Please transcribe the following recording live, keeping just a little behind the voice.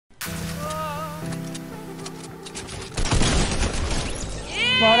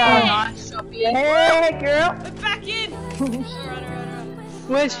Well done. Nice shot for you. Hey, girl. We're back in. Alright.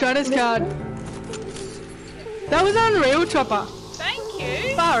 Where's Stratus card? That was unreal, Chopper. Thank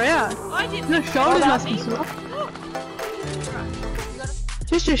you. Far out. I didn't. The shoulders must be sore.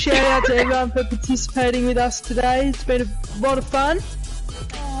 Just a shout out to everyone for participating with us today. It's been a lot of fun.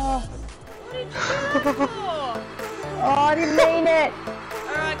 Oh, What did you do that for? I didn't mean it.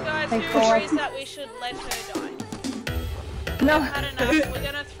 Alright guys, Thank who God. agrees that we should let her die? No. Had enough. We're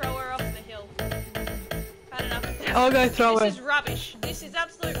gonna throw her off the hill. Had enough. I'll go throw her. This is rubbish. This is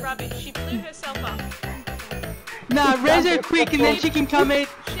absolute rubbish. She blew herself up. Nah, raise her quick and then she can come in.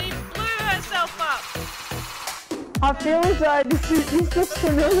 She blew herself up. I feel as though this looks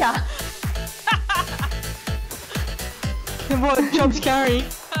familiar. What Chop's carrying.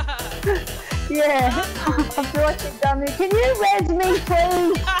 Yeah. I feel like you've done this. Can you res me,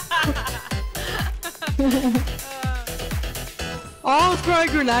 please? I'll throw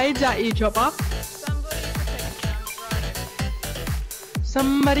grenades at you, Chopper. Somebody protect them. Right.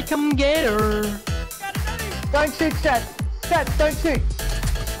 Somebody come get her. Don't shoot, Strat. Strat, don't shoot.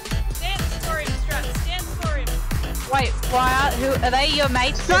 Dance for him, Struts. Dance for him. Wait, why are they your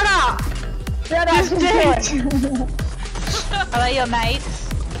mates? Shut up! Shut up, Just just do it. Are they your mates?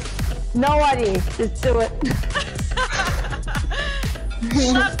 No idea, just do it.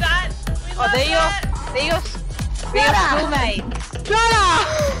 Love that. We love They're that. your schoolmates. Shut up!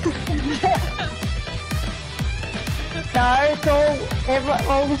 No, it's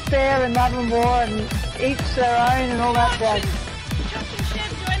all fair and love and war and each their own and all that jazz. Josh and Chef,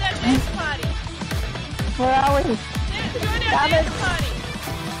 join that dance party. Where are we? Join our dance party.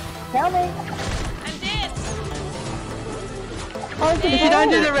 Tell me. And dance. Oh, If you don't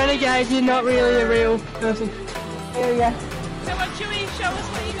do the renegade, you're not really a real person. Here we go. Come on, Chewie, show us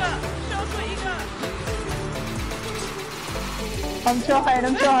what you got. Show us what you got. I'm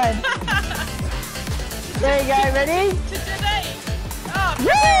trying. There you go, ready? To today. Oh,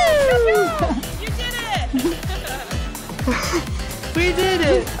 Woo! you did it. We did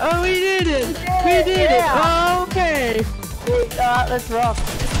it! Oh, we did it! We did it! Yeah. Oh, okay! Alright, let's rock.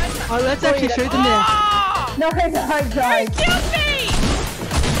 Oh, let's actually shoot them now. Oh, No, you killed me.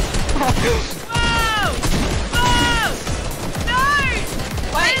 Whoa. No.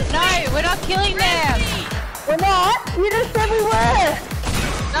 Wait, no, we're not killing them. We're not? You just said we were!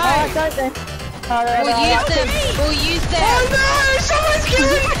 No, Alright, don't then. Alright, we'll use them. We'll use them. Oh no! Someone's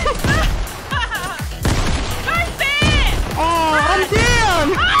killing me! No fair. Oh, I'm down!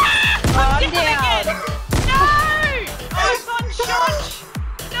 I'm Down down. again. No. Oh, von Schotch.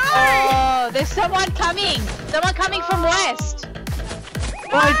 No. Oh, there's someone coming. Someone coming from west.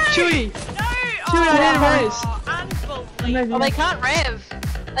 Oh, Chewie! No. Chewie, I need a raise. Unbelievable. Oh, they can't rev.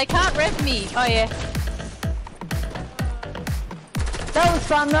 They can't rev me. Oh yeah. That was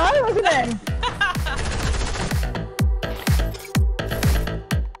fun though, wasn't it?